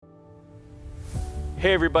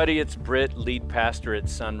Hey everybody, it's Britt, lead pastor at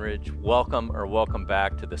Sunridge. Welcome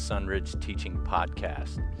back to the Sunridge Teaching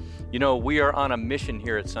Podcast. You know, we are on a mission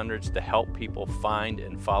here at Sunridge to help people find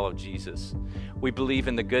and follow Jesus. We believe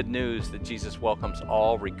in the good news that Jesus welcomes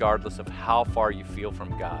all regardless of how far you feel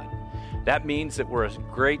from God. That means that we're a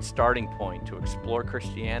great starting point to explore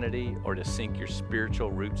Christianity or to sink your spiritual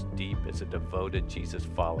roots deep as a devoted Jesus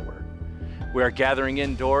follower. We are gathering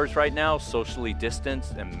indoors right now, socially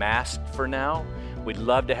distanced and masked for now. We'd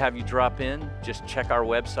love to have you drop in. Just check our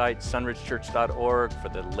website, sunridgechurch.org, for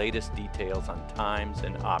the latest details on times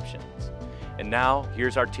and options. And now,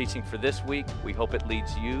 here's our teaching for this week. We hope it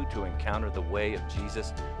leads you to encounter the way of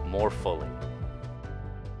Jesus more fully.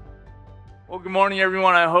 Well, good morning,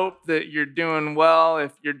 everyone. I hope that you're doing well.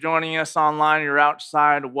 If you're joining us online, you're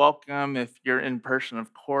outside, welcome. If you're in person,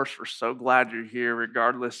 of course, we're so glad you're here,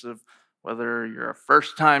 regardless of whether you're a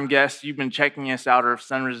first-time guest, you've been checking us out, or if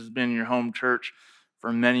Sunridge has been your home church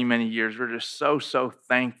for many, many years. We're just so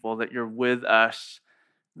thankful that you're with us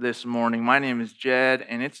this morning. My name is Jed,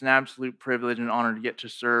 and it's an absolute privilege and honor to get to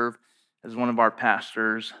serve as one of our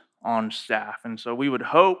pastors on staff. And so we would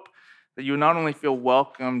hope that you would not only feel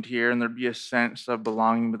welcomed here and there'd be a sense of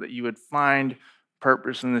belonging, but that you would find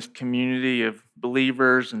purpose in this community of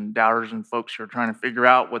believers and doubters and folks who are trying to figure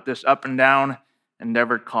out what this up and down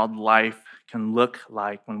endeavor called life can look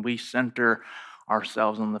like when we center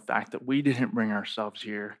ourselves on the fact that we didn't bring ourselves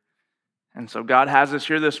here. And so God has us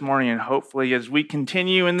here this morning, and hopefully as we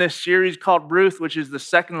continue in this series called Ruth, which is the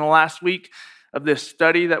second and last week of this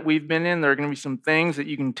study that we've been in, there are going to be some things that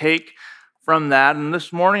you can take from that. And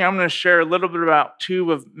this morning I'm going to share a little bit about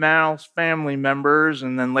two of Mal's family members,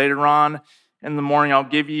 and then later on in the morning I'll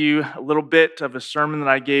give you a little bit of a sermon that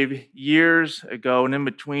I gave years ago, and in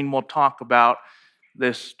between we'll talk about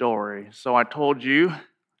this story. So I told you,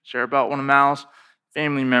 share about one of Mal's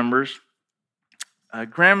family members.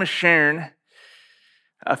 Grandma Sharon,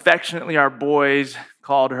 affectionately our boys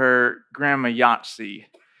called her Grandma Yahtzee.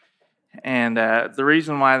 And the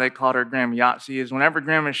reason why they called her Grandma Yahtzee is whenever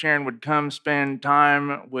Grandma Sharon would come spend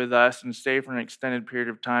time with us and stay for an extended period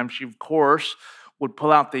of time, she, of course, would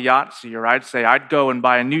pull out the Yahtzee, or I'd go and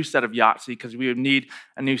buy a new set of Yahtzee because we would need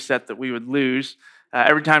a new set that we would lose.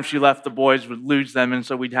 Every time she left, the boys would lose them, and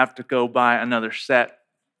so we'd have to go buy another set.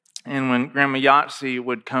 And when Grandma Yahtzee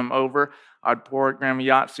would come over, I'd pour Grandma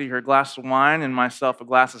Yahtzee her glass of wine and myself a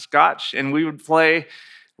glass of scotch, and we would play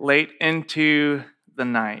late into the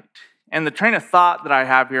night. And the train of thought that I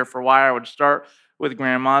have here for why I would start with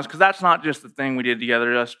grandmas, because that's not just the thing we did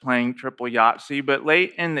together, us playing triple Yahtzee, but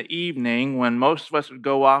late in the evening when most of us would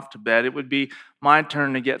go off to bed, it would be my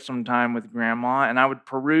turn to get some time with grandma, and I would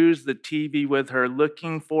peruse the TV with her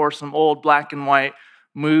looking for some old black and white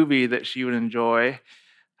movie that she would enjoy,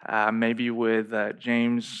 maybe with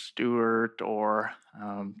James Stewart or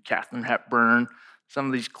Katharine Hepburn, some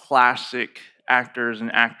of these classic actors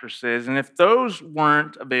and actresses. And if those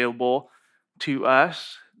weren't available to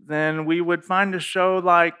us, then we would find a show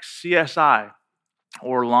like CSI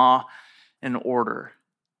or Law and Order.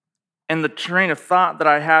 And the train of thought that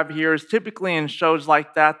I have here is typically in shows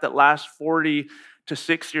like that last 40 to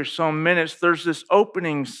 60 or so minutes, there's this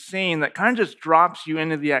opening scene that kind of just drops you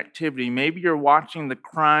into the activity. Maybe you're watching the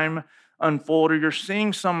crime unfold, or you're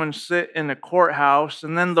seeing someone sit in a courthouse,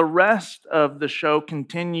 and then the rest of the show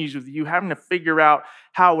continues with you having to figure out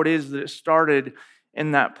how it is that it started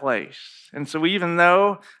in that place. And so even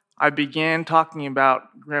though I began talking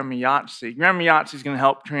about Grandma Yahtzee is going to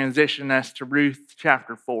help transition us to Ruth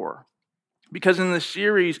chapter 4. Because in the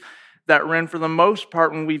series that ran for the most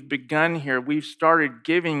part when we've begun here, we've started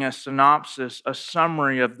giving a synopsis, a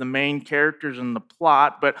summary of the main characters in the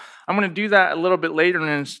plot. But I'm going to do that a little bit later, and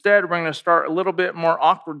instead we're going to start a little bit more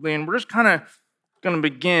awkwardly, and we're just kind of going to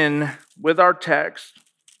begin with our text,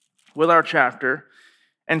 with our chapter,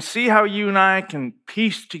 and see how you and I can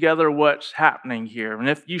piece together what's happening here. And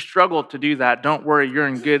if you struggle to do that, don't worry, you're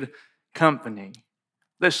in good company.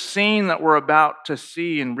 This scene that we're about to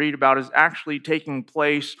see and read about is actually taking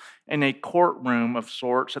place in a courtroom of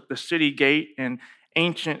sorts at the city gate in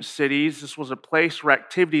ancient cities. This was a place where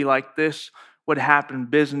activity like this would happen,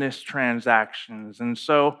 business transactions. And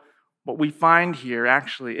so what we find here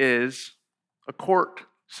actually is a court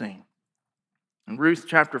scene. In Ruth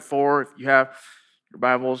chapter 4, if you have your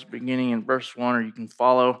Bibles beginning in verse 1, or you can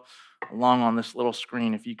follow along on this little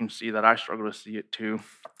screen if you can see that. I struggle to see it too.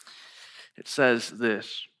 It says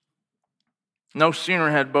this: No sooner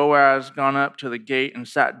had Boaz gone up to the gate and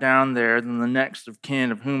sat down there than the next of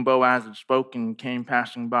kin of whom Boaz had spoken came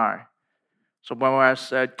passing by. So Boaz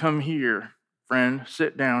said, "Come here, friend,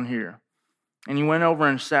 sit down here." And he went over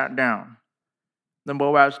and sat down. Then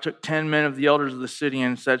Boaz took 10 men of the elders of the city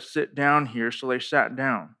and said, "Sit down here." So they sat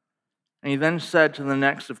down. And he then said to the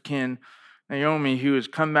next of kin, Naomi, who has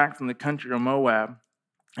come back from the country of Moab,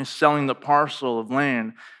 is selling the parcel of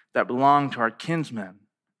land that belonged to our kinsman,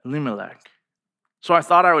 Elimelech. So I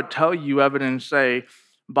thought I would tell you, Evan, and say,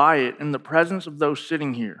 buy it in the presence of those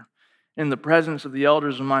sitting here, in the presence of the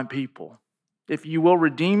elders of my people. If you will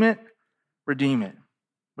redeem it, redeem it.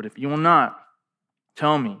 But if you will not,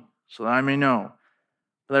 tell me, so that I may know.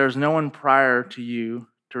 For there is no one prior to you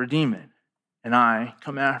to redeem it, and I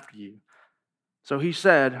come after you. So he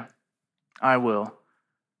said, I will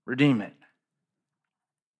redeem it.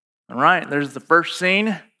 All right, there's the first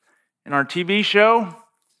scene in our TV show.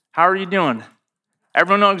 How are you doing?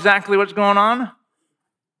 Everyone know exactly what's going on?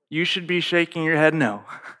 You should be shaking your head no.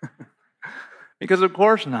 Because of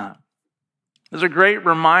course not. There's a great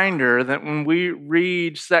reminder that when we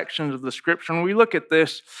read sections of the scripture, when we look at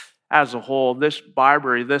this as a whole, this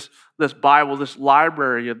library, this Bible, this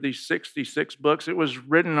library of these 66 books, it was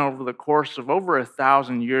written over the course of over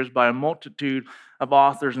 1,000 years by a multitude of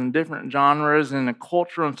authors in different genres and a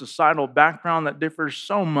cultural and societal background that differs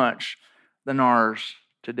so much than ours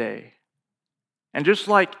today. And just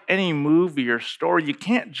like any movie or story, you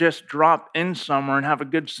can't just drop in somewhere and have a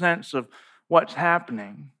good sense of what's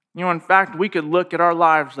happening. You know, in fact, we could look at our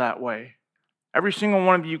lives that way. Every single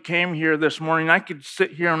one of you came here this morning. I could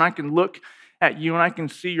sit here and I can look at you and I can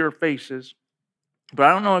see your faces. But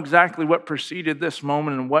I don't know exactly what preceded this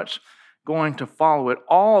moment and what's going to follow it.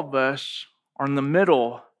 All of us are in the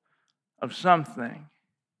middle of something.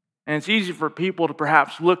 And it's easy for people to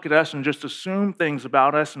perhaps look at us and just assume things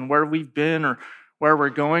about us and where we've been or where we're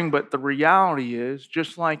going. But the reality is,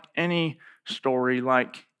 just like any story,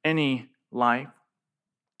 like any life,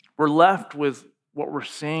 we're left with what we're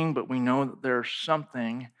seeing, but we know that there's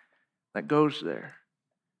something that goes there.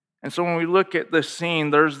 And so when we look at this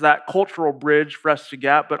scene, there's that cultural bridge for us to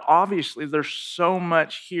get, but obviously there's so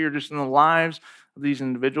much here just in the lives of these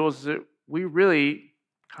individuals that we really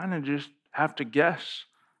kind of just have to guess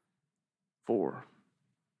for.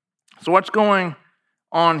 So what's going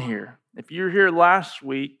on here? If you were here last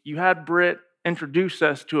week, you had Britt introduce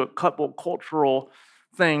us to a couple cultural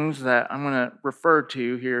things that I'm going to refer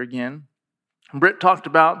to here again. Britt talked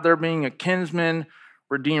about there being a kinsman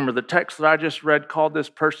redeemer. The text that I just read called this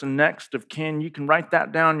person next of kin. You can write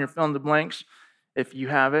that down in your fill in the blanks if you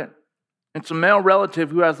have it. It's a male relative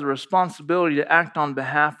who has the responsibility to act on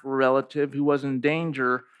behalf of a relative who was in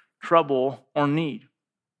danger, trouble, or need.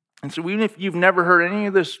 And so even if you've never heard any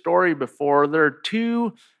of this story before, there are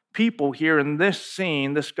two people here in this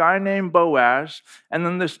scene, this guy named Boaz, and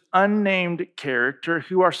then this unnamed character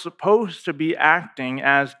who are supposed to be acting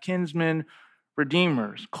as kinsmen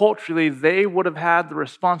redeemers. Culturally, they would have had the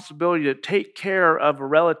responsibility to take care of a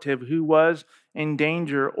relative who was in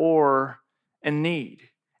danger or in need.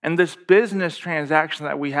 And this business transaction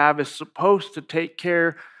that we have is supposed to take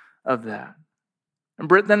care of that. And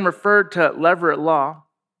Britt then referred to Levirate law.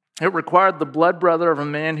 It required the blood brother of a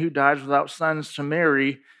man who dies without sons to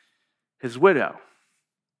marry his widow.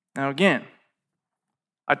 Now again,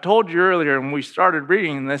 I told you earlier when we started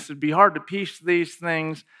reading this, it'd be hard to piece these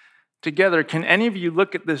things together. Can any of you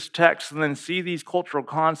look at this text and then see these cultural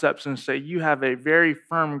concepts and say you have a very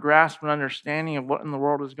firm grasp and understanding of what in the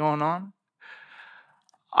world is going on?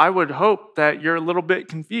 I would hope that you're a little bit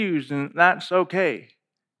confused, and that's okay.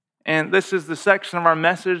 And this is the section of our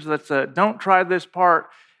message that's don't try this part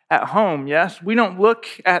at home. Yes, we don't look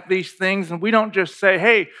at these things and we don't just say,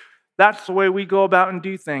 hey, that's the way we go about and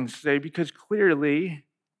do things today, because clearly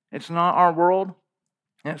it's not our world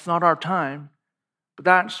and it's not our time. But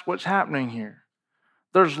that's what's happening here.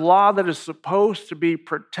 There's law that is supposed to be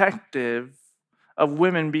protective of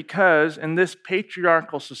women because in this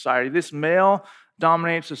patriarchal society, this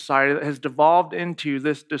male-dominated society that has devolved into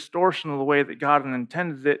this distortion of the way that God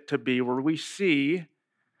intended it to be, where we see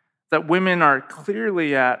that women are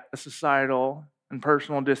clearly at a societal and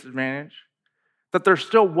personal disadvantage, that there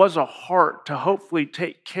still was a heart to hopefully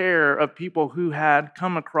take care of people who had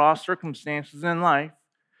come across circumstances in life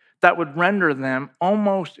that would render them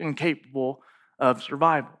almost incapable of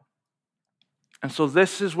survival. And so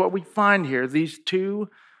this is what we find here. These two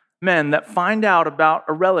men that find out about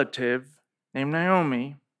a relative named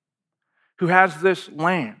Naomi who has this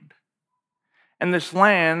land. And this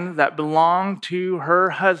land that belonged to her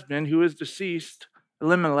husband who is deceased,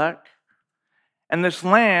 Elimelech. And this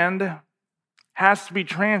land has to be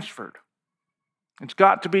transferred. It's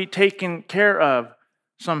got to be taken care of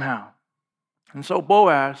somehow. And so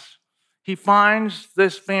Boaz, he finds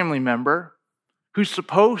this family member who's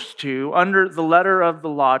supposed to, under the letter of the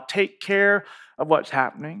law, take care of what's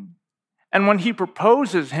happening. And when he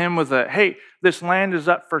proposes him with hey, this land is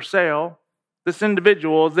up for sale, this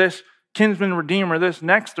individual, this kinsman redeemer, this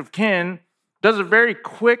next of kin, does a very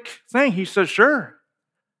quick thing. He says, sure,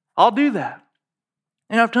 I'll do that.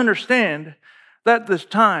 And you have to understand that this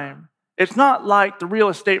time, it's not like the real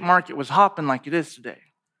estate market was hopping like it is today,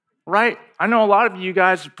 right? I know a lot of you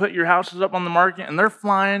guys have put your houses up on the market and they're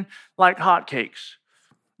flying like hotcakes.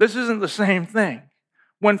 This isn't the same thing.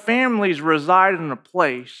 When families reside in a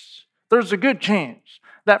place, there's a good chance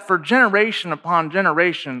that for generation upon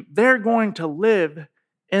generation, they're going to live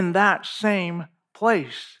in that same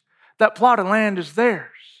place. That plot of land is theirs.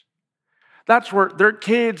 That's where their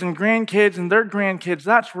kids and grandkids and their grandkids,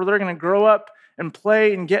 that's where they're going to grow up and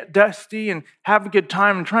play and get dusty and have a good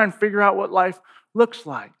time and try and figure out what life looks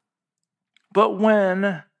like. But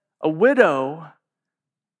when a widow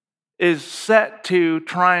is set to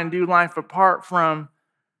try and do life apart from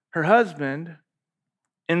her husband,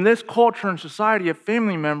 in this culture and society, a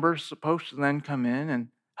family member is supposed to then come in and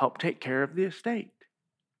help take care of the estate.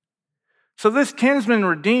 So this kinsman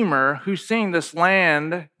redeemer who's seeing this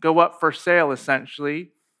land go up for sale,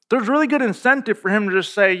 essentially, there's really good incentive for him to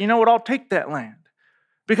just say, you know what, I'll take that land.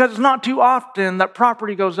 Because it's not too often that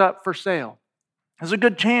property goes up for sale. There's a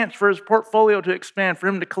good chance for his portfolio to expand, for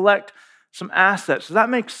him to collect some assets. Does that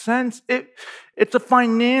make sense? It's a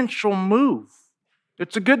financial move.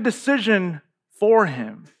 It's a good decision for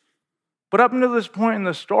him. But up until this point in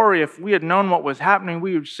the story, if we had known what was happening,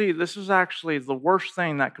 we would see this is actually the worst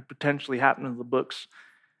thing that could potentially happen to the book's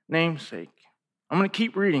namesake. I'm going to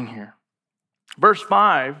keep reading here. Verse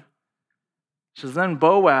 5 says, Then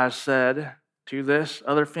Boaz said to this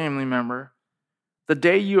other family member, The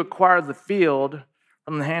day you acquired the field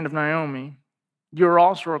from the hand of Naomi, you are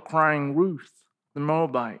also acquiring Ruth, the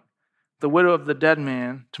Moabite, the widow of the dead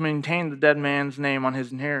man, to maintain the dead man's name on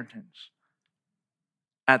his inheritance.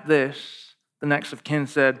 At this, the next of kin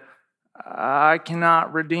said, I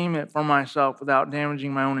cannot redeem it for myself without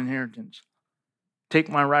damaging my own inheritance. Take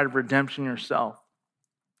my right of redemption yourself,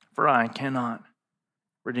 for I cannot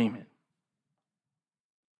redeem it.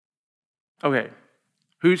 Okay,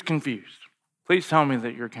 who's confused? Please tell me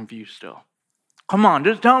that you're confused still. Come on,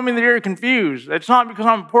 just tell me that you're confused. It's not because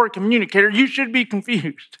I'm a poor communicator. You should be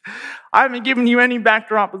confused. I haven't given you any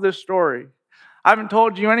backdrop of this story. I haven't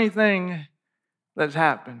told you anything that's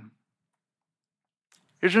happened.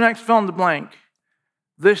 Here's your next fill in the blank.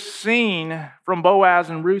 This scene from Boaz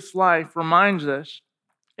and Ruth's life reminds us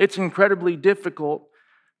it's incredibly difficult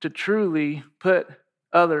to truly put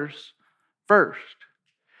others first.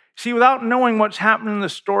 See, without knowing what's happening in the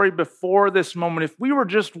story before this moment, if we were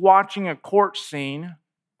just watching a court scene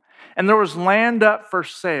and there was land up for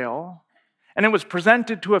sale and it was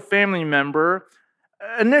presented to a family member,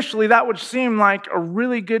 initially that would seem like a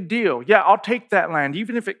really good deal. Yeah, I'll take that land,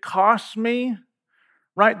 even if it costs me,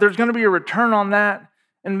 right? There's going to be a return on that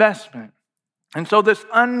investment. And so this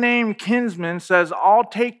unnamed kinsman says, I'll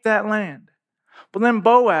take that land. But then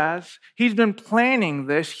Boaz, he's been planning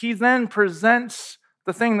this. He then presents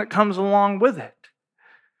the thing that comes along with it.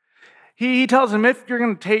 He tells him, if you're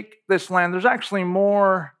going to take this land, there's actually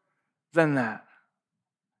more than that.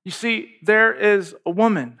 You see, there is a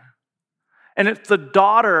woman, and it's the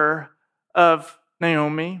daughter of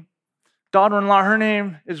Naomi, daughter-in-law. Her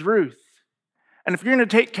name is Ruth. And if you're going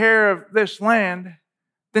to take care of this land,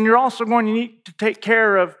 then you're also going to need to take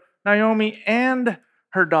care of Naomi and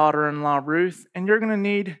her daughter-in-law, Ruth, and you're going to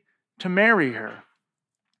need to marry her.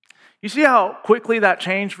 You see how quickly that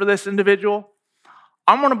changed for this individual?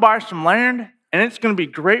 I'm going to buy some land, and it's going to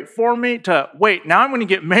be great for me to, wait, now I'm going to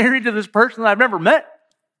get married to this person that I've never met?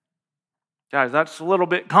 Guys, that's a little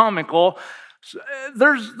bit comical.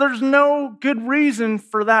 There's no good reason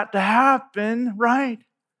for that to happen, right?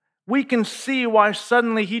 We can see why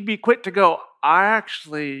suddenly he'd be quick to go, I'm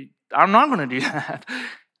not going to do that.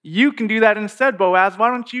 You can do that instead, Boaz. Why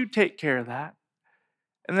don't you take care of that?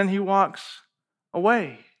 And then he walks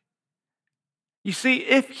away. You see,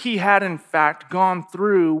 if he had in fact gone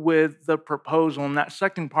through with the proposal and that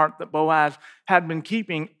second part that Boaz had been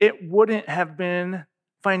keeping, it wouldn't have been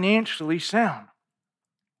financially sound.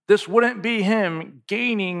 This wouldn't be him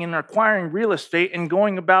gaining and acquiring real estate and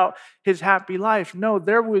going about his happy life. No,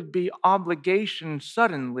 there would be obligation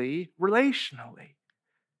suddenly, relationally,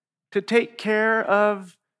 to take care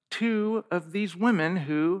of two of these women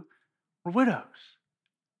who were widows.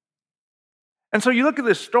 And so you look at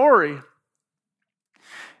this story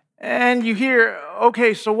and you hear,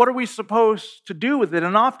 okay, so what are we supposed to do with it?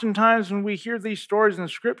 And oftentimes when we hear these stories in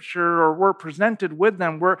Scripture or we're presented with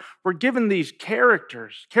them, we're given these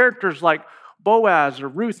characters like Boaz or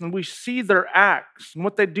Ruth, and we see their acts and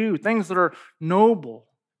what they do, things that are noble.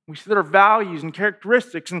 We see their values and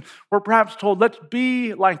characteristics, and we're perhaps told, let's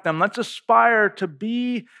be like them. Let's aspire to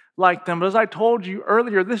be like them. But as I told you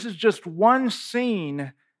earlier, this is just one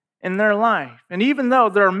scene in their life. And even though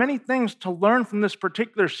there are many things to learn from this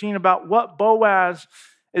particular scene about what Boaz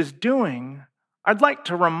is doing, I'd like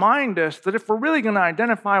to remind us that if we're really going to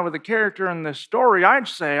identify with a character in this story, I'd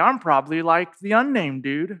say I'm probably like the unnamed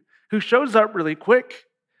dude who shows up really quick,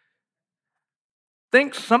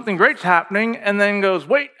 thinks something great's happening, and then goes,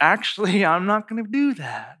 wait, actually, I'm not going to do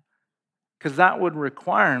that, because that would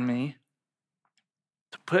require me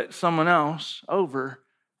to put someone else over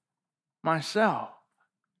myself.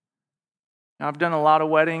 Now, I've done a lot of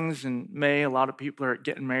weddings in May. A lot of people are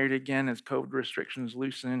getting married again as COVID restrictions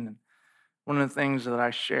loosen. And one of the things that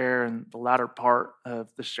I share in the latter part of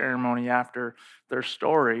the ceremony after their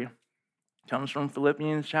story comes from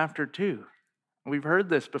Philippians chapter 2. We've heard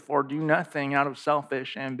this before. Do nothing out of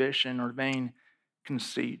selfish ambition or vain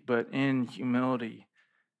conceit, but in humility,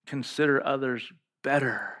 consider others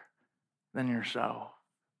better than yourself.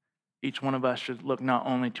 Each one of us should look not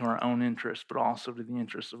only to our own interests, but also to the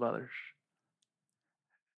interests of others.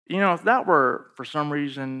 You know, if that were, for some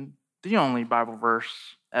reason, the only Bible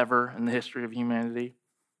verse ever in the history of humanity,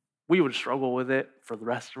 we would struggle with it for the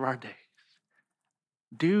rest of our days.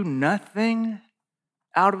 Do nothing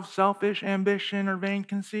out of selfish ambition or vain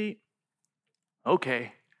conceit?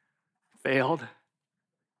 Okay, failed.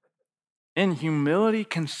 In humility,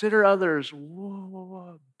 consider others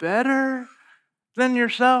better than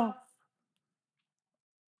yourself.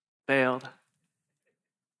 Failed.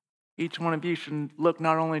 Each one of you should look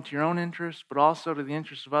not only to your own interests, but also to the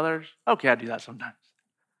interests of others. Okay, I do that sometimes.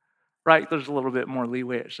 Right? There's a little bit more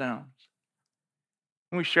leeway, it sounds.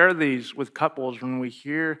 When we share these with couples, when we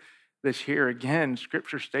hear this here again,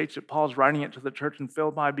 Scripture states that Paul's writing it to the church in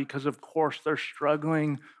Philippi because, of course, they're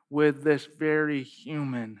struggling with this very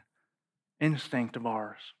human instinct of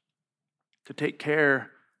ours to take care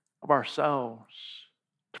of ourselves,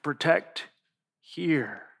 to protect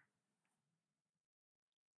here.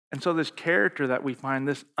 And so this character that we find,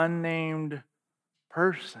 this unnamed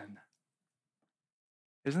person,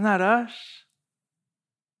 isn't that us?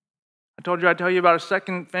 I told you I'd tell you about a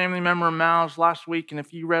second family member of Mal's last week, and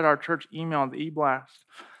if you read our church email, the e-blast,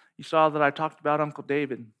 you saw that I talked about Uncle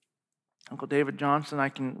David. Uncle David Johnson, I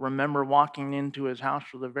can remember walking into his house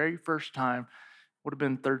for the very first time. Would have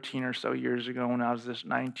been 13 or so years ago when I was this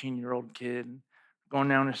 19-year-old kid, going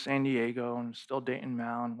down to San Diego and still dating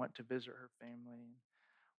Mal, and went to visit her family.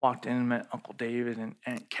 Walked in and met Uncle David and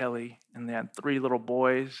Aunt Kelly, and they had 3 little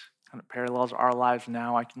boys, kind of parallels our lives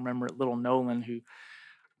now. I can remember little Nolan, who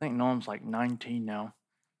I think Nolan's like 19 now.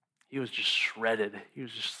 He was just shredded. He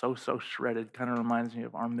was just so shredded. Kind of reminds me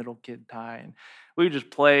of our middle kid, Ty. And we would just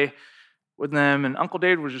play with them, and Uncle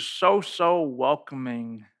David was just so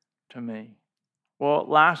welcoming to me. Well,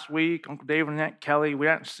 last week, Uncle David and Aunt Kelly, we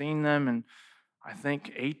hadn't seen them in, I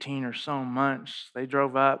think, 18 or so months. They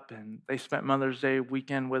drove up and they spent Mother's Day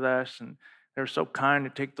weekend with us, and they were so kind to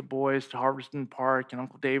take the boys to Harveston Park, and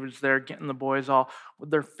Uncle David's there getting the boys all with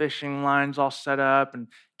their fishing lines all set up and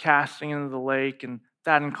casting into the lake, and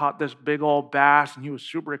Dad had caught this big old bass, and he was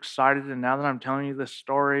super excited. And now that I'm telling you this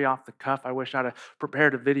story off the cuff, I wish I'd have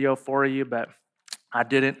prepared a video for you, but I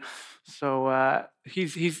didn't. So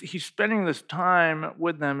he's spending this time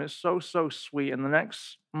with them. It's so sweet. And the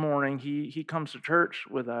next morning, he comes to church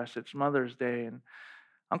with us. It's Mother's Day, and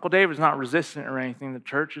Uncle David's not resistant or anything to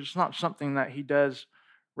church. It's not something that he does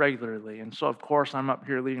regularly. And so, of course, I'm up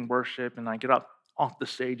here leading worship, and I get up off the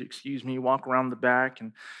stage, walk around the back,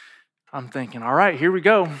 and I'm thinking, all right, here we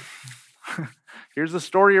go. Here's the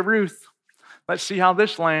story of Ruth. Let's see how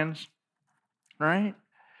this lands, right?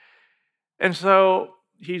 And so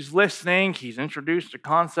he's listening. He's introduced to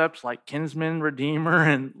concepts like kinsman, redeemer,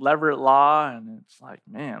 and levirate law. And it's like,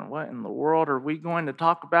 man, what in the world are we going to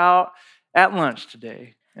talk about at lunch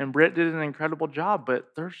today? And Britt did an incredible job, but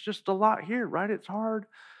there's just a lot here, right? It's hard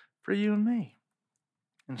for you and me.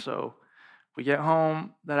 And so we get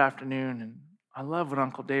home that afternoon, and I love what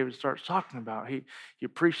Uncle David starts talking about. He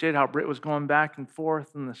appreciated how Britt was going back and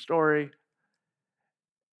forth in the story.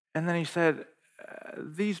 And then he said,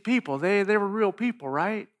 these people, they were real people,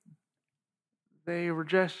 right? They were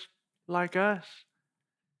just like us.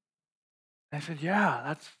 And I said, yeah,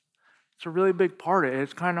 it's a really big part of it.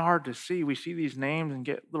 It's kind of hard to see. We see these names and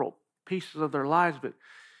get little pieces of their lives, but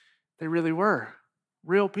they really were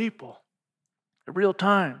real people at real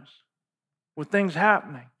times with things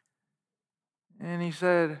happening. And he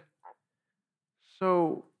said,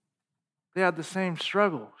 so they had the same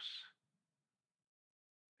struggles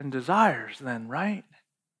and desires then, right?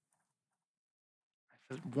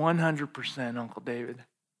 I said, 100%, Uncle David.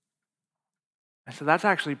 I said, that's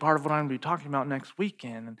actually part of what I'm going to be talking about next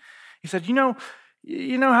weekend. And he said, you know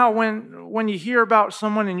how when you hear about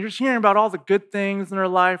someone and you're just hearing about all the good things in their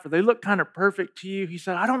life, or they look kind of perfect to you, he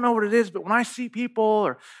said, I don't know what it is, but when I see people,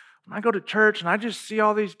 or when I go to church and I just see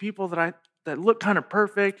all these people that look kind of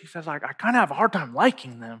perfect, he says, I kind of have a hard time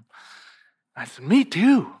liking them. I said, me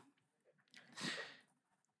too.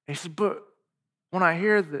 He said, but when I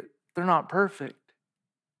hear that they're not perfect,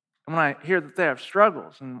 and when I hear that they have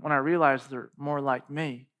struggles, and when I realize they're more like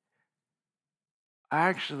me, I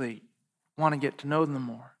actually want to get to know them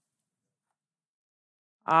more.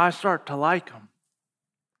 I start to like them.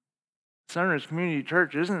 Sunridge Community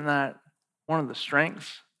Church, isn't that one of the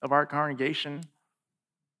strengths of our congregation?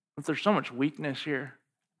 That there's so much weakness here.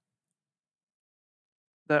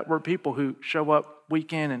 That we're people who show up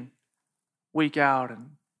week in and week out,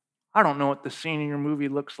 and I don't know what the scene in your movie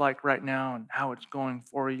looks like right now and how it's going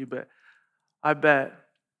for you, but I bet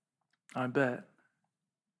that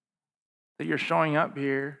you're showing up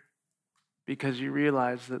here because you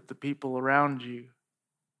realize that the people around you,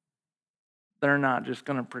 they're not just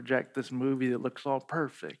going to project this movie that looks all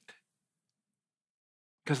perfect.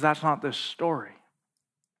 Because that's not this story.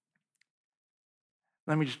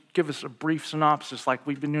 Let me just give us a brief synopsis like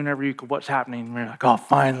we've been doing every week of what's happening. We're like, oh,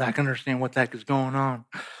 finally, I can understand what the heck is going on.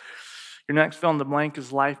 Your next fill in the blank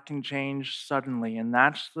is life can change suddenly. And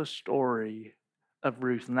that's the story of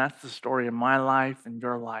Ruth. And that's the story of my life and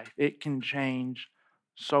your life. It can change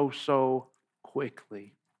so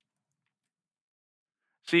quickly.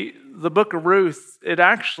 See, the book of Ruth, it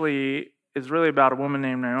actually is really about a woman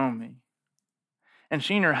named Naomi. And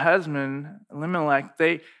she and her husband, Elimelech,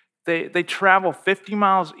 they travel 50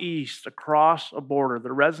 miles east across a border,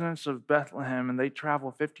 the residents of Bethlehem, and they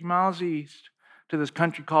travel 50 miles east to this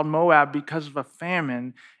country called Moab because of a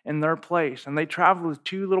famine in their place. And they travel with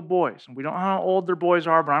two little boys. And we don't know how old their boys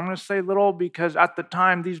are, but I'm going to say little because at the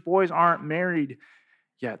time, these boys aren't married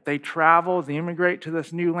yet. They travel, they immigrate to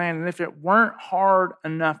this new land. And if it weren't hard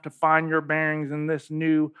enough to find your bearings in this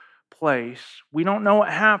new place, we don't know what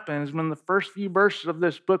happens when the first few verses of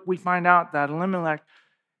this book, we find out that Elimelech,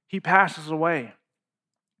 he passes away.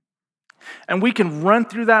 And we can run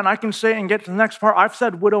through that, and I can say it and get to the next part. I've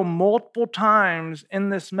said widow multiple times in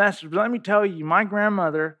this message, but let me tell you, my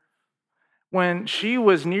grandmother, when she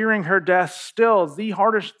was nearing her death, still the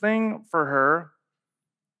hardest thing for her,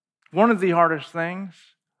 one of the hardest things,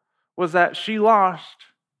 was that she lost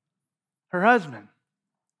her husband.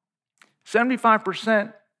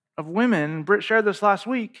 75% of women, Britt shared this last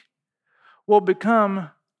week, will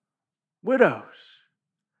become widows.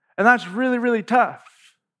 And that's really tough.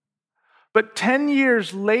 But 10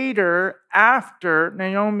 years later, after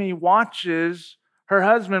Naomi watches her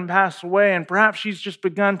husband pass away, and perhaps she's just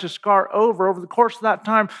begun to scar over the course of that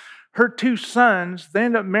time, her two sons, they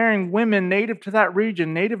end up marrying women native to that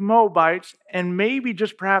region, native Moabites, and maybe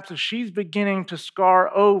just perhaps as she's beginning to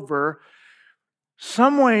scar over,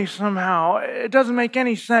 some way, somehow, it doesn't make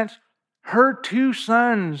any sense, her two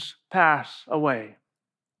sons pass away.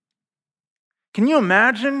 Can you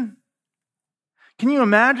imagine? Can you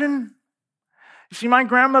imagine? You see, my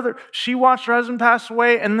grandmother, she watched her husband pass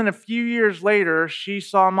away, and then a few years later, she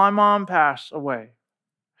saw my mom pass away.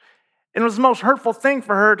 And it was the most hurtful thing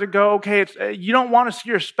for her to go, okay, you don't want to see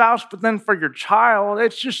your spouse, but then for your child,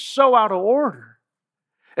 it's just so out of order.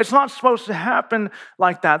 It's not supposed to happen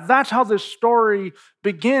like that. That's how this story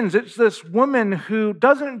begins. It's this woman who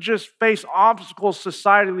doesn't just face obstacles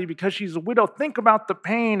societally because she's a widow. Think about the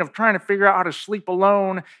pain of trying to figure out how to sleep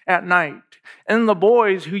alone at night. And the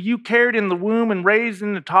boys who you carried in the womb and raised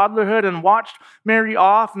into toddlerhood and watched marry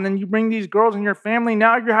off, and then you bring these girls in your family.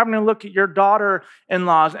 Now you're having to look at your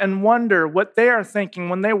daughter-in-laws and wonder what they are thinking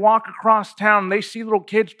when they walk across town. They see little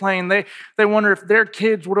kids playing. They wonder if their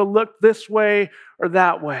kids would have looked this way or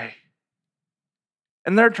that way.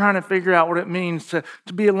 And they're trying to figure out what it means to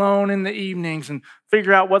be alone in the evenings and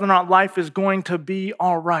figure out whether or not life is going to be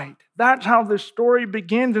all right. That's how this story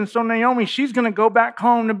begins. And so Naomi, she's going to go back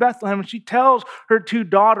home to Bethlehem, and she tells her two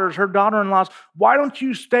daughters, her daughter-in-laws, why don't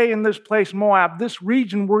you stay in this place, Moab, this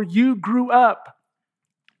region where you grew up?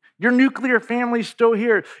 Your nuclear family's still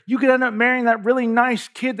here. You could end up marrying that really nice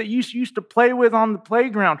kid that you used to play with on the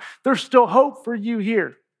playground. There's still hope for you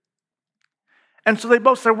here. And so they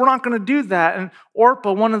both said, we're not going to do that. And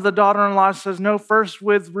Orpah, one of the daughter-in-laws, says no first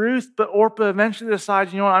with Ruth, but Orpah eventually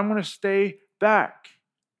decides, you know what, I'm going to stay back.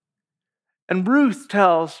 And Ruth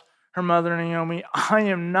tells her mother, Naomi, I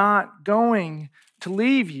am not going to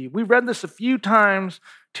leave you. We've read this a few times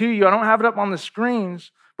to you. I don't have it up on the screens,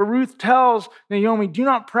 But Ruth tells Naomi, do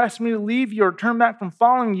not press me to leave you or turn back from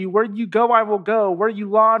following you. Where you go, I will go. Where you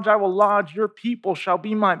lodge, I will lodge. Your people shall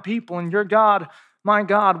be my people, and your God, my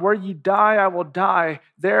God. Where you die, I will die.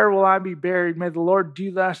 There will I be buried. May the Lord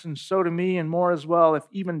do less and so to me and more as well, if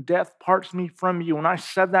even death parts me from you. And I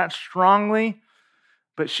said that strongly,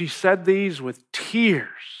 but she said these with tears.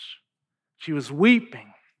 She was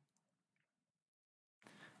weeping.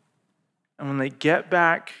 And when they get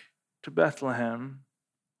back to Bethlehem,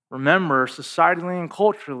 remember, societally and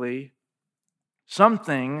culturally,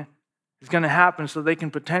 something is going to happen so they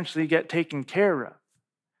can potentially get taken care of.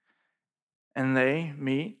 And they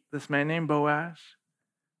meet this man named Boaz,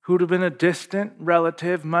 who would have been a distant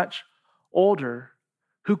relative, much older,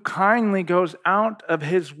 who kindly goes out of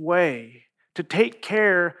his way to take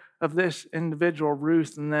care of this individual,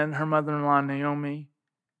 Ruth, and then her mother-in-law, Naomi.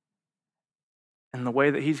 And the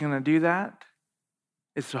way that he's going to do that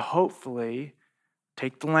is to hopefully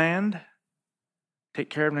take the land, take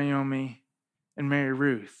care of Naomi, and marry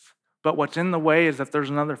Ruth. But what's in the way is that there's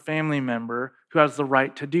another family member who has the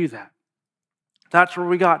right to do that. That's where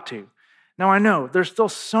we got to. Now, I know there's still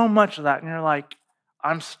so much of that, and you're like,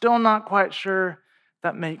 I'm still not quite sure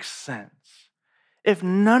that makes sense. If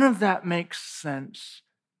none of that makes sense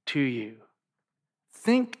to you,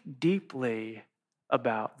 think deeply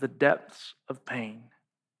about the depths of pain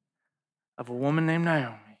of a woman named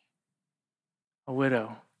Naomi, a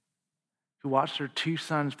widow, who watched her 2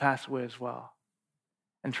 sons pass away as well,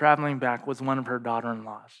 and traveling back with one of her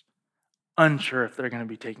daughter-in-laws, unsure if they're going to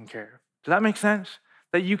be taken care of. Does that make sense?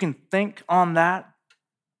 That you can think on that?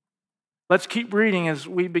 Let's keep reading as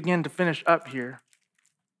we begin to finish up here.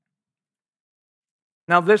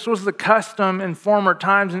 Now, this was the custom in former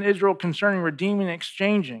times in Israel concerning redeeming and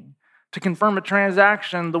exchanging. To confirm a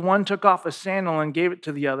transaction, the one took off a sandal and gave it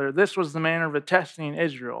to the other. This was the manner of attesting in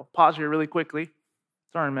Israel. Pause here really quickly.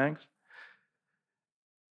 Sorry, Megs.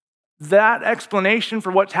 That explanation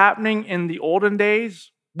for what's happening in the olden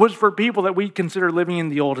days was for people that we consider living in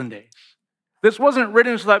the olden days. This wasn't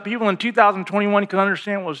written so that people in 2021 could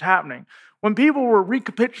understand what was happening. When people were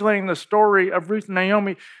recapitulating the story of Ruth and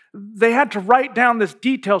Naomi, they had to write down this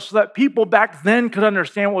detail so that people back then could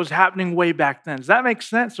understand what was happening way back then. Does that make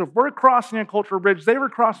sense? So if we're crossing a cultural bridge, they were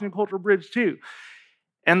crossing a cultural bridge too.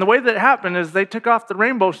 And the way that it happened is they took off the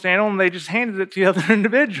rainbow sandal and they just handed it to the other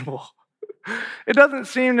individual. It doesn't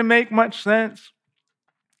seem to make much sense.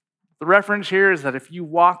 The reference here is that if you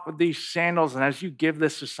walk with these sandals and as you give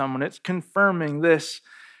this to someone, it's confirming this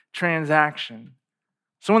transaction.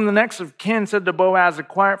 So when the next of kin said to Boaz,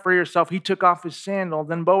 acquire it for yourself, he took off his sandal.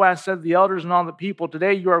 Then Boaz said to the elders and all the people,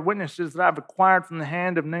 today you are witnesses that I have acquired from the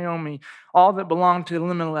hand of Naomi all that belonged to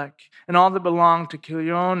Elimelech and all that belonged to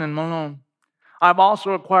Chilion and Mahlon. I have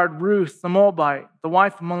also acquired Ruth the Moabite, the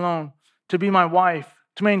wife of Mahlon, to be my wife,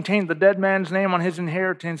 to maintain the dead man's name on his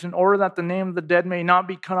inheritance, in order that the name of the dead may not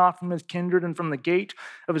be cut off from his kindred and from the gate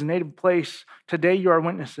of his native place. Today you are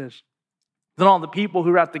witnesses. Then all the people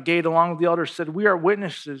who were at the gate along with the elders said, we are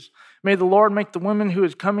witnesses. May the Lord make the woman who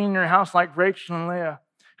is coming in your house like Rachel and Leah,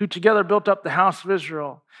 who together built up the house of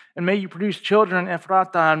Israel. And may you produce children in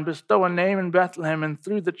Ephrathah and bestow a name in Bethlehem. And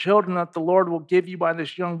through the children that the Lord will give you by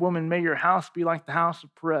this young woman, may your house be like the house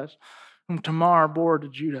of Perez, whom Tamar bore to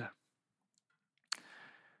Judah.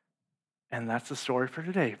 And that's the story for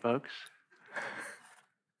today, folks.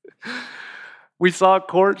 We saw a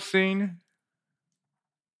court scene.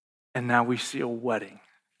 And now we see a wedding.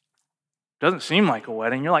 Doesn't seem like a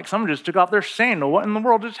wedding. You're like, someone just took off their sandal. What in the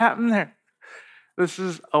world just happened there? This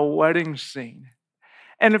is a wedding scene.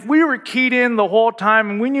 And if we were keyed in the whole time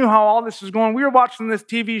and we knew how all this was going, we were watching this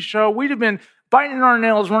TV show, we'd have been biting our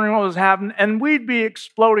nails wondering what was happening, and we'd be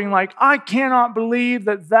exploding like, I cannot believe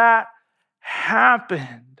that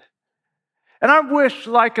happened. And I wish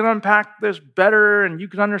I could unpack this better and you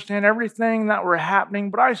could understand everything that were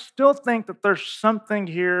happening, but I still think that there's something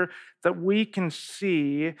here that we can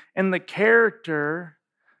see in the character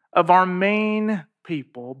of our main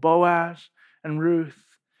people, Boaz and Ruth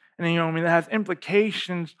and Naomi, that has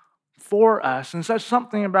implications for us and says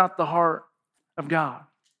something about the heart of God.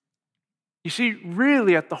 You see,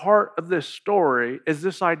 really at the heart of this story is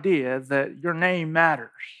this idea that your name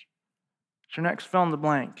matters. It's your next fill in the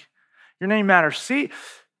blank. Your name matters. See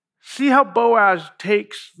how Boaz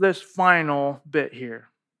takes this final bit here.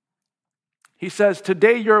 He says,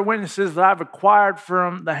 today you are witnesses that I've acquired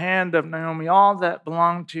from the hand of Naomi all that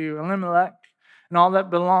belonged to Elimelech and all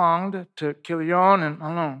that belonged to Chilion and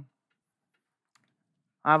Mahlon.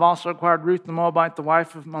 I have also acquired Ruth the Moabite, the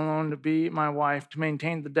wife of Mahlon, to be my wife, to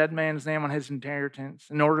maintain the dead man's name on his inheritance,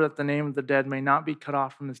 in order that the name of the dead may not be cut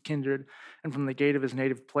off from his kindred and from the gate of his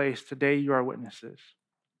native place. Today you are witnesses.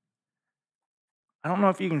 I don't know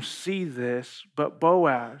if you can see this, but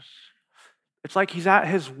Boaz, it's like he's at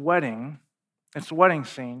his wedding. It's a wedding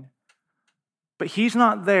scene. But he's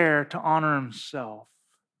not there to honor himself.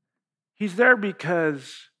 He's there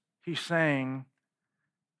because he's saying,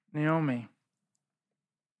 Naomi,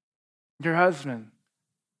 your husband,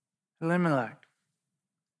 Elimelech,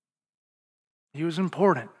 he was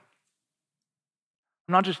important.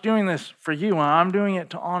 I'm not just doing this for you, I'm doing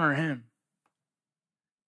it to honor him.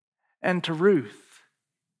 And to Ruth,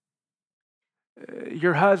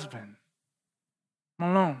 your husband,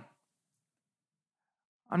 Malone,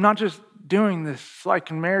 I'm not just doing this so I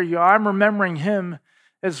can marry you, I'm remembering him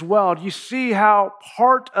as well. Do you see how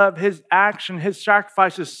part of his action, his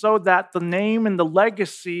sacrifice, is so that the name and the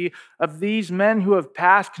legacy of these men who have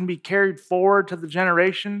passed can be carried forward to the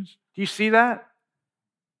generations? Do you see that?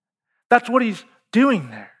 That's what he's doing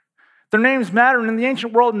there. Their names matter, and in the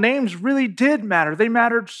ancient world, names really did matter. They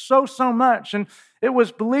mattered so much, and it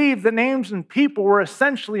was believed that names and people were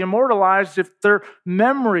essentially immortalized if their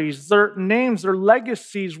memories, their names, their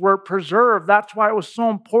legacies were preserved. That's why it was so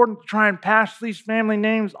important to try and pass these family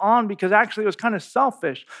names on, because actually it was kind of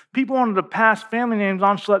selfish. People wanted to pass family names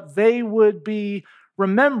on so that they would be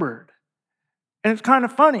remembered. And it's kind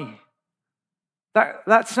of funny.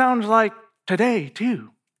 That sounds like today, too.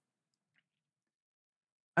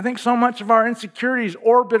 I think so much of our insecurities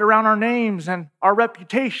orbit around our names and our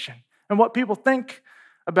reputation and what people think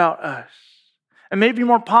about us. And maybe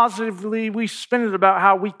more positively, we spin it about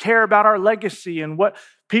how we care about our legacy and what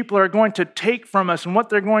people are going to take from us and what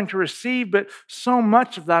they're going to receive. But so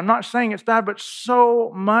much of that, I'm not saying it's bad, but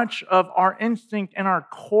so much of our instinct and our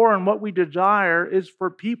core and what we desire is for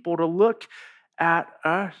people to look at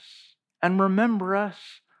us and remember us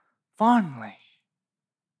fondly.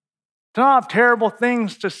 To not have terrible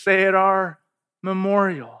things to say at our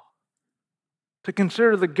memorial. To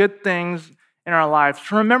consider the good things in our lives.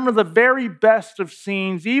 To remember the very best of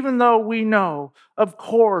scenes, even though we know, of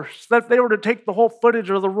course, that if they were to take the whole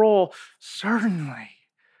footage or the roll, certainly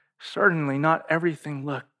not everything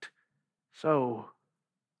looked so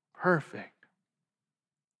perfect.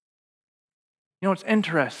 You know what's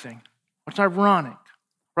interesting, what's ironic,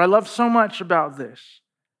 what I love so much about this,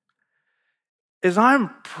 is I'm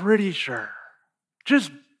pretty sure,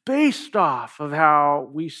 just based off of how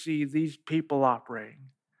we see these people operating,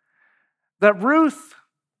 that Ruth,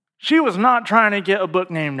 she was not trying to get a book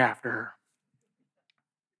named after her.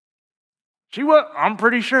 She was, I'm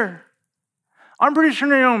pretty sure. I'm pretty sure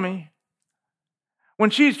Naomi, when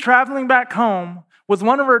she's traveling back home with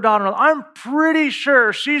one of her daughters, I'm pretty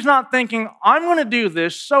sure she's not thinking, I'm going to do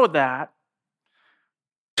this so that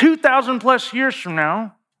 2,000 plus years from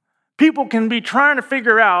now, people can be trying to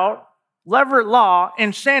figure out Leverett Law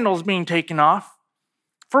and sandals being taken off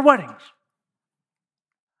for weddings.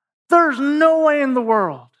 There's no way in the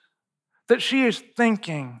world that she is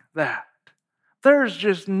thinking that. There's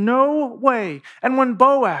just no way. And when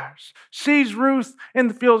Boaz sees Ruth in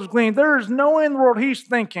the fields gleaning, there is no way in the world he's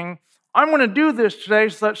thinking, I'm going to do this today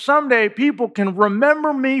so that someday people can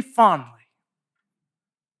remember me fondly.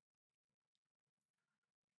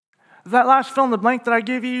 That last fill in the blank that I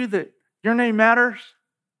give you, that your name matters,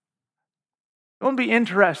 it wouldn't be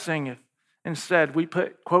interesting if instead we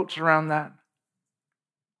put quotes around that.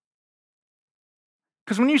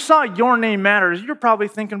 Because when you saw your name matters, you're probably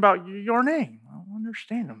thinking about your name,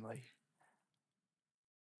 understandably.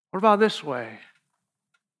 What about this way?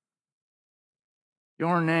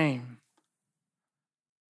 Your name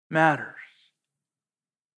matters.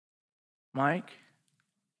 Mike,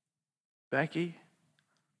 Becky,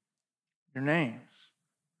 your names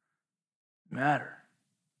matter.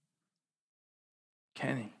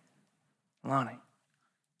 Kenny, Lonnie,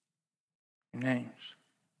 your names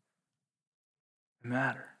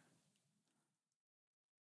matter.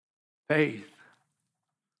 Faith,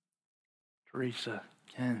 Teresa,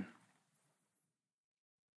 Ken,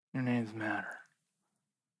 your names matter.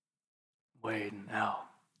 Wade and Elle,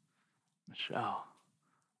 Michelle,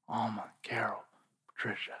 Alma, Carol,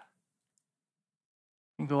 Patricia.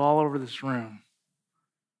 You can go all over this room.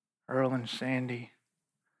 Earl and Sandy,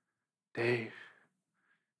 Dave,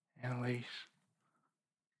 Annalise. Is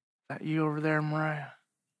that you over there, Mariah?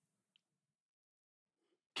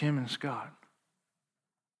 Kim and Scott.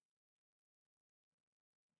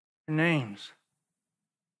 Your names,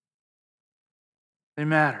 they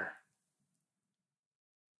matter.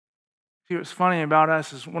 See, what's funny about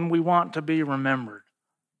us is when we want to be remembered,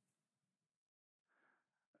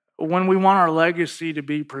 when we want our legacy to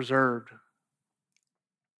be preserved,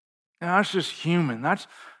 that's just human.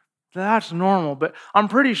 that's normal. But I'm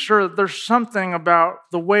pretty sure that there's something about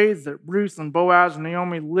the way that Ruth and Boaz and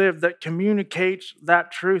Naomi lived that communicates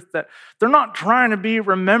that truth, that they're not trying to be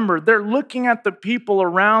remembered. They're looking at the people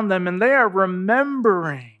around them and they are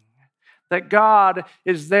remembering that God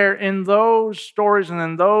is there in those stories and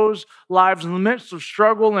in those lives in the midst of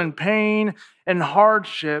struggle and pain and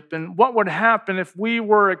hardship. And what would happen if we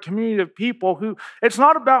were a community of people who, it's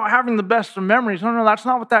not about having the best of memories. No, that's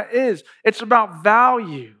not what that is. It's about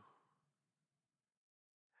value.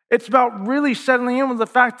 It's about really settling in with the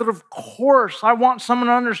fact that, of course, I want someone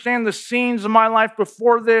to understand the scenes of my life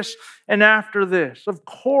before this and after this. Of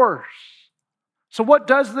course. So what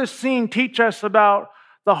does this scene teach us about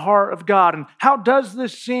the heart of God? And how does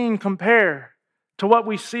this scene compare to what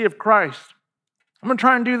we see of Christ? I'm going to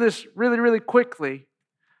try and do this really, really quickly.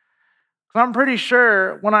 Because I'm pretty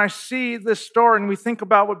sure when I see this story and we think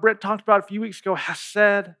about what Britt talked about a few weeks ago,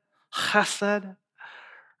 chesed.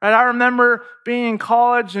 Right? I remember being in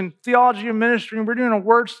college in theology and ministry, and we're doing a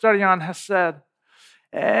word study on chesed.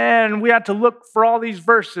 And we had to look for all these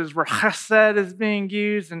verses where chesed is being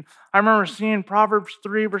used. And I remember seeing Proverbs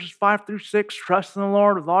 3, verses 5 through 6, trust in the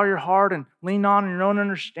Lord with all your heart and lean on your own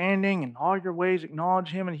understanding, and all your ways acknowledge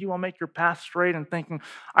Him and He will make your path straight. And thinking,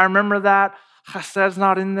 I remember that. Chesed's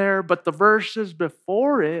not in there, but the verses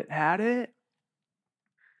before it had it.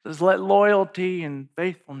 It says, let loyalty and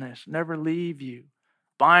faithfulness never leave you.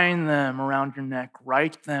 Bind them around your neck.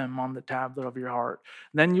 Write them on the tablet of your heart.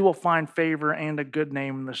 Then you will find favor and a good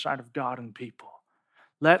name in the sight of God and people.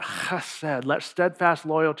 Let chesed, let steadfast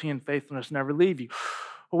loyalty and faithfulness never leave you.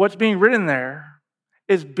 What's being written there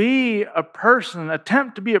is be a person,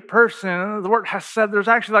 attempt to be a person. The word chesed, there's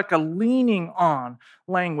actually like a leaning on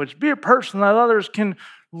language. Be a person that others can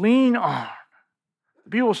lean on.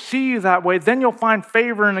 People see you that way, then you'll find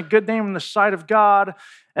favor and a good name in the sight of God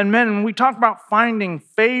and men. When we talk about finding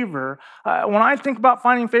favor, when I think about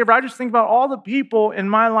finding favor, I just think about all the people in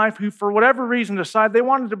my life who, for whatever reason, decide they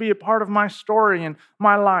wanted to be a part of my story and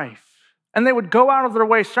my life. And they would go out of their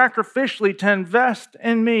way sacrificially to invest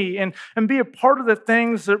in me and be a part of the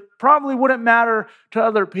things that probably wouldn't matter to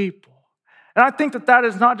other people. And I think that that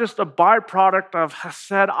is not just a byproduct of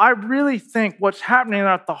chesed. I really think what's happening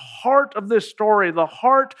at the heart of this story, the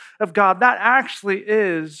heart of God, that actually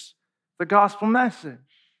is the gospel message.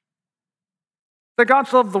 That God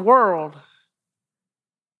so loved the world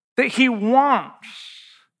that He wants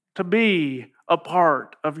to be a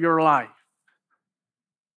part of your life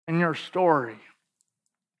and your story.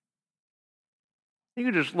 He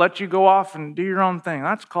could just let you go off and do your own thing.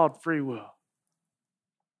 That's called free will.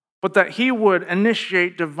 But that He would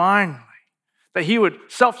initiate divinely, that He would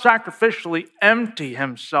self-sacrificially empty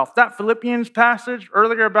Himself. That Philippians passage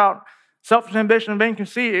earlier about selfish ambition and vain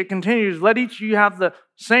conceit, it continues, let each of you have the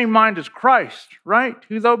same mind as Christ, right?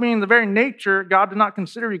 Who, though being the very nature, God did not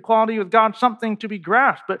consider equality with God something to be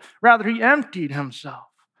grasped, but rather He emptied Himself.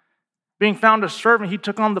 Being found a servant, He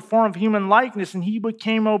took on the form of human likeness, and He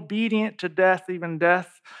became obedient to death, even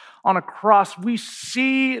death on a cross. We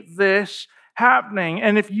see this happening.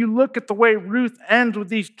 And if you look at the way Ruth ends with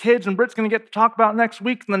these kids, and Britt's going to get to talk about next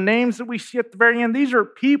week, and the names that we see at the very end, these are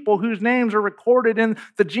people whose names are recorded in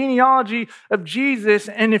the genealogy of Jesus.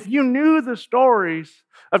 And if you knew the stories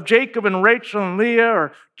of Jacob and Rachel and Leah,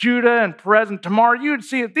 or Judah and Perez and Tamar, you would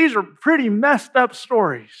see that these are pretty messed up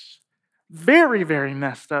stories. Very, very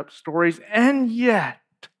messed up stories. And yet,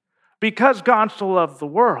 because God so loved the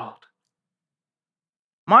world,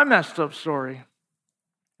 my messed up story,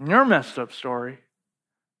 and your messed up story,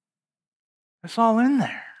 it's all in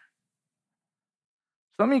there.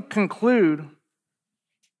 So let me conclude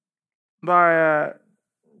by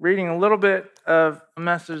reading a little bit of a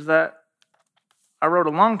message that I wrote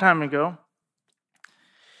a long time ago.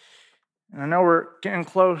 And I know we're getting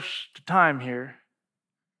close to time here.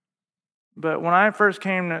 But when I first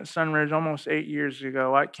came to Sunridge almost 8 years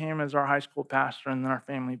ago, I came as our high school pastor and then our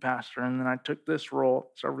family pastor. And then I took this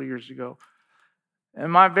role several years ago. And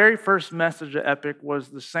my very first message at Epic was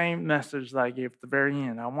the same message that I gave at the very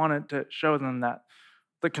end. I wanted to show them that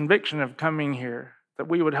the conviction of coming here, that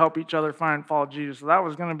we would help each other find and follow Jesus, that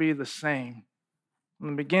was going to be the same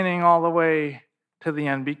from the beginning all the way to the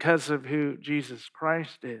end because of who Jesus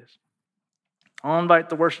Christ is. I'll invite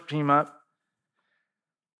the worship team up.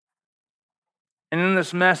 And in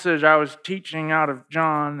this message, I was teaching out of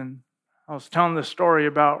John, and I was telling this story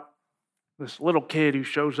about this little kid who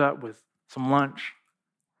shows up with some lunch.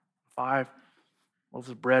 5 loaves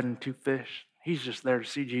of bread and 2 fish. He's just there to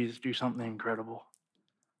see Jesus do something incredible.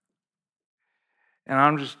 And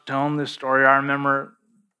I'm just telling this story. I remember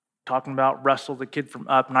talking about Russell, the kid from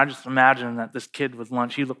Up, and I just imagined that this kid with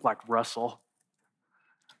lunch, he looked like Russell.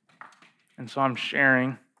 And so I'm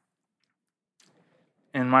sharing.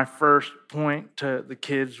 And my first point to the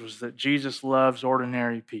kids was that Jesus loves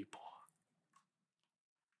ordinary people.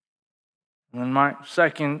 And then my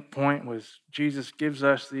second point was Jesus gives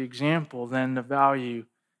us the example then to value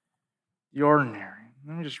the ordinary.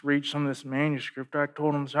 Let me just read some of this manuscript. I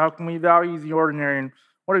told them, so how can we value the ordinary, and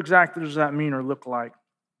what exactly does that mean or look like?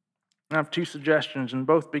 I have two suggestions, and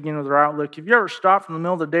both begin with our outlook. Have you ever stopped in the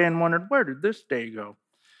middle of the day and wondered, where did this day go?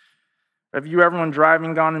 Have you ever, when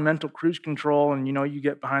driving, gone in mental cruise control and you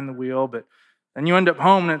get behind the wheel, but then you end up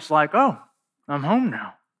home and it's like, oh, I'm home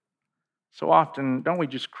now. So often, don't we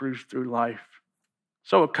just cruise through life?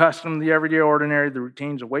 So accustomed to the everyday ordinary, the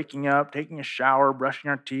routines of waking up, taking a shower, brushing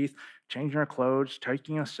our teeth, changing our clothes,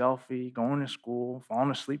 taking a selfie, going to school,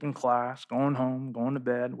 falling asleep in class, going home, going to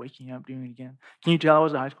bed, waking up, doing it again. Can you tell I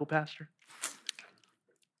was a high school pastor?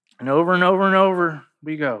 And over and over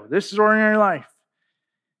we go. This is ordinary life.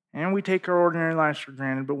 And we take our ordinary lives for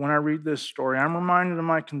granted. But when I read this story, I'm reminded of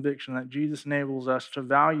my conviction that Jesus enables us to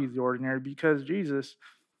value the ordinary because Jesus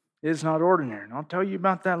is not ordinary. And I'll tell you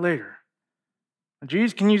about that later.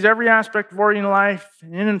 Jesus can use every aspect of ordinary life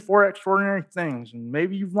in and for extraordinary things. And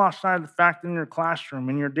maybe you've lost sight of the fact that in your classroom,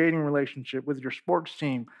 in your dating relationship, with your sports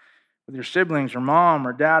team, with your siblings or mom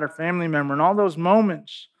or dad or family member, and all those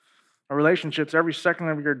moments of relationships every second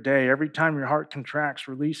of your day, every time your heart contracts,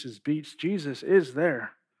 releases, beats, Jesus is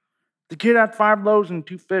there. The kid had 5 loaves and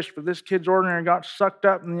 2 fish, but this kid's ordinary got sucked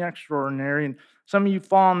up in the extraordinary. And some of you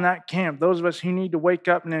fall in that camp. Those of us who need to wake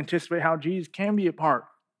up and anticipate how Jesus can be a part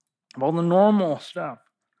of all the normal stuff.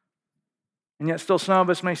 And yet still some of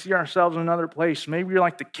us may see ourselves in another place. Maybe you're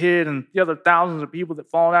like the kid and the other thousands of people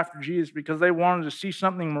that followed after Jesus because they wanted to see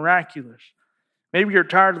something miraculous. Maybe you're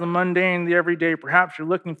tired of the mundane, the everyday. Perhaps you're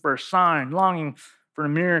looking for a sign, longing for a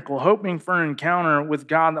miracle, hoping for an encounter with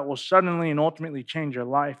God that will suddenly and ultimately change your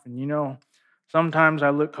life. And sometimes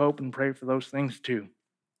I look, hope, and pray for those things too.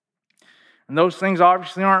 And those things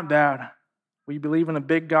obviously aren't bad. We believe in a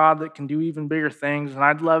big God that can do even bigger things, and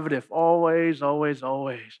I'd love it if always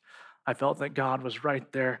I felt that God was right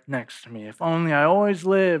there next to me. If only I always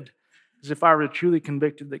lived as if I were truly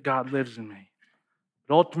convicted that God lives in me.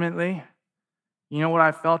 But ultimately, you know what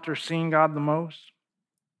I felt or seen God the most?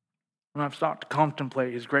 When I've stopped to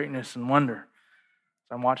contemplate His greatness and wonder.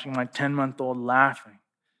 As I'm watching my 10-month-old laughing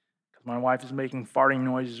because my wife is making farting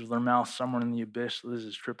noises with her mouth somewhere in the abyss that is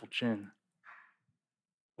his triple chin.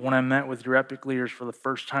 When I met with your epic leaders for the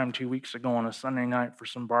first time 2 weeks ago on a Sunday night for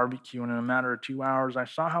some barbecue, and in a matter of 2 hours, I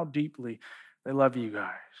saw how deeply they love you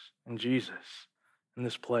guys and Jesus in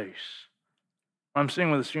this place. I'm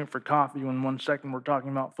sitting with a student for coffee when 1 second we're talking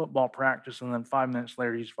about football practice, and then 5 minutes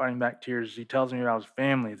later he's fighting back tears as he tells me about his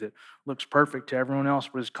family that looks perfect to everyone else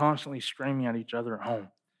but is constantly screaming at each other at home.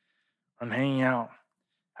 I'm hanging out,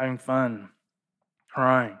 having fun,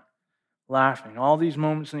 crying, laughing, all these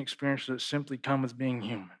moments and experiences that simply come with being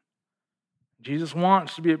human. Jesus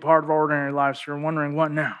wants to be a part of our ordinary lives, so you're wondering,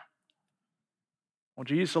 what now? Well,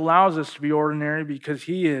 Jesus allows us to be ordinary because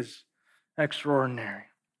He is extraordinary.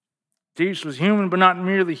 Jesus was human, but not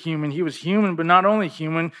merely human. He was human, but not only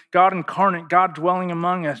human. God incarnate, God dwelling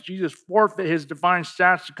among us. Jesus forfeit His divine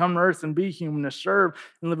status to come to earth and be human, to serve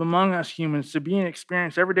and live among us humans, to be and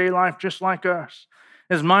experience everyday life just like us.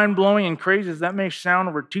 As mind-blowing and crazy as that may sound,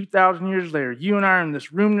 over 2,000 years later, you and I are in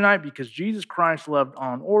this room tonight because Jesus Christ loved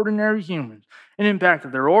on ordinary humans and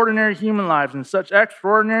impacted their ordinary human lives in such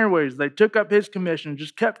extraordinary ways. They took up His commission and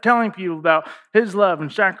just kept telling people about His love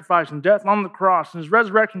and sacrifice and death on the cross and His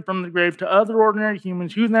resurrection from the grave to other ordinary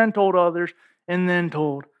humans who then told others and then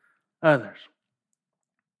told others.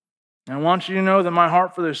 And I want you to know that my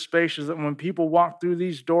heart for this space is that when people walk through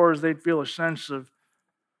these doors, they'd feel a sense of,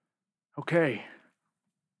 okay,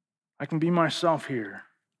 I can be myself here.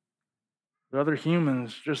 With other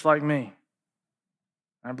humans just like me.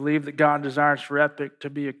 I believe that God desires for Epic to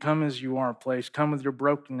be a come as you are place. Come with your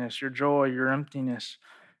brokenness, your joy, your emptiness,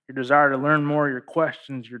 your desire to learn more, your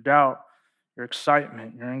questions, your doubt, your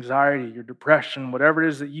excitement, your anxiety, your depression, whatever it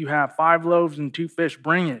is that you have. 5 loaves and 2 fish,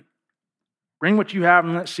 bring it. Bring what you have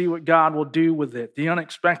and let's see what God will do with it. The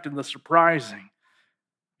unexpected, the surprising.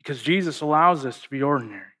 Because Jesus allows us to be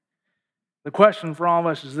ordinary. The question for all of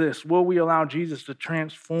us is this: will we allow Jesus to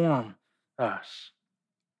transform us?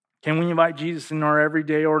 Can we invite Jesus into our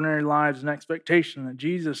everyday, ordinary lives in expectation that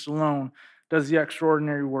Jesus alone does the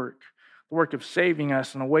extraordinary work, the work of saving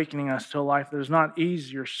us and awakening us to a life that is not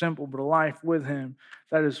easy or simple, but a life with Him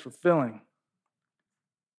that is fulfilling?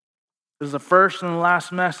 This is the first and the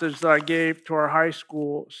last message that I gave to our high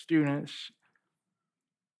school students,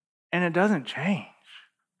 and it doesn't change.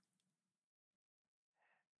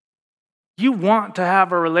 You want to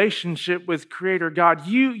have a relationship with Creator God.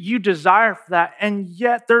 You desire for that. And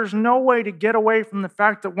yet there's no way to get away from the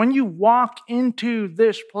fact that when you walk into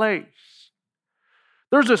this place,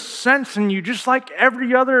 there's a sense in you, just like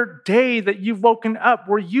every other day that you've woken up,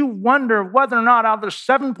 where you wonder whether or not out of the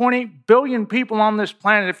 7.8 billion people on this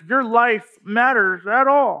planet, if your life matters at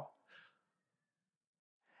all.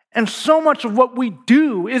 And so much of what we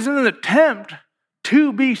do is in an attempt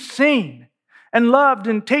to be seen and loved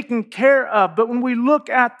and taken care of. But when we look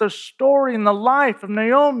at the story and the life of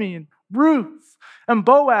Naomi and Ruth and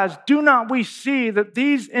Boaz, do not we see that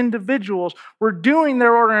these individuals were doing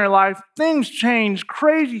their ordinary life? Things changed,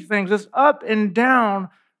 crazy things, this up and down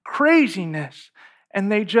craziness. And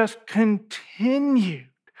they just continued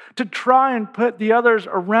to try and put the others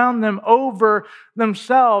around them over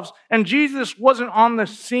themselves. And Jesus wasn't on the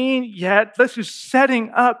scene yet. This is setting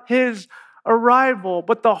up his arrival,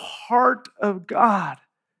 but the heart of God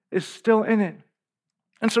is still in it.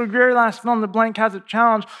 And so very last fill in the blank has a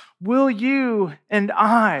challenge. Will you and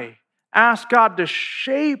I ask God to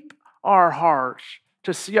shape our hearts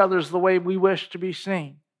to see others the way we wish to be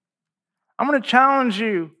seen? I'm going to challenge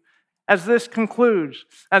you as this concludes,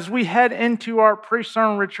 as we head into our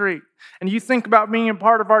pre-sermon retreat, and you think about being a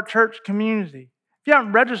part of our church community. If you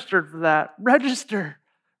haven't registered for that, register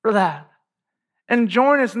for that. And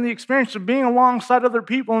join us in the experience of being alongside other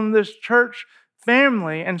people in this church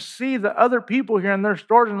family and see that other people here and their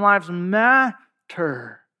stories and lives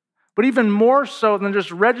matter. But even more so than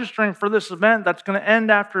just registering for this event that's going to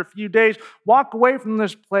end after a few days, walk away from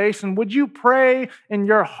this place and would you pray in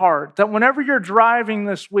your heart that whenever you're driving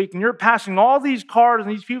this week and you're passing all these cars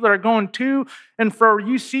and these people that are going to and fro,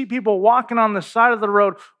 you see people walking on the side of the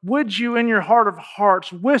road, would you in your heart of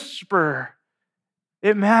hearts whisper,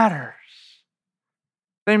 it matters.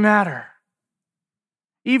 They matter.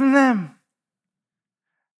 Even them.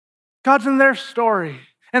 God's in their story,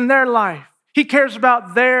 in their life. He cares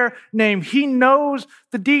about their name. He knows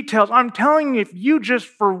the details. I'm telling you, if you just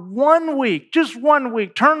for 1 week,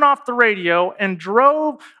 turned off the radio and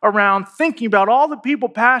drove around thinking about all the people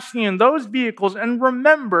passing in those vehicles and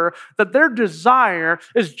remember that their desire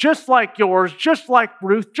is just like yours, just like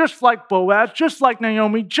Ruth, just like Boaz, just like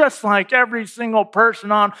Naomi, just like every single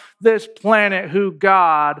person on this planet who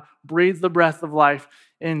God breathed the breath of life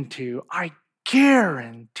into. I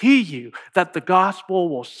guarantee you that the gospel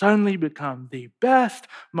will suddenly become the best,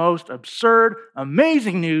 most absurd,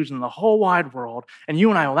 amazing news in the whole wide world. And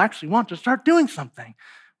you and I will actually want to start doing something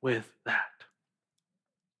with that.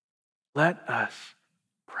 Let us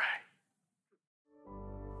pray.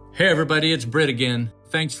 Hey everybody, it's Britt again.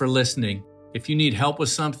 Thanks for listening. If you need help with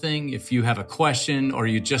something, if you have a question, or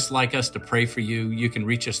you'd just like us to pray for you, you can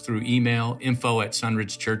reach us through email,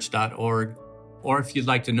 info@sunridgechurch.org. Or if you'd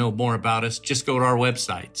like to know more about us, just go to our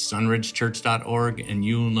website, sunridgechurch.org, and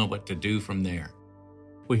you'll know what to do from there.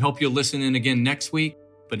 We hope you'll listen in again next week,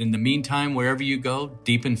 but in the meantime, wherever you go,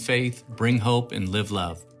 deepen faith, bring hope, and live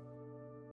love.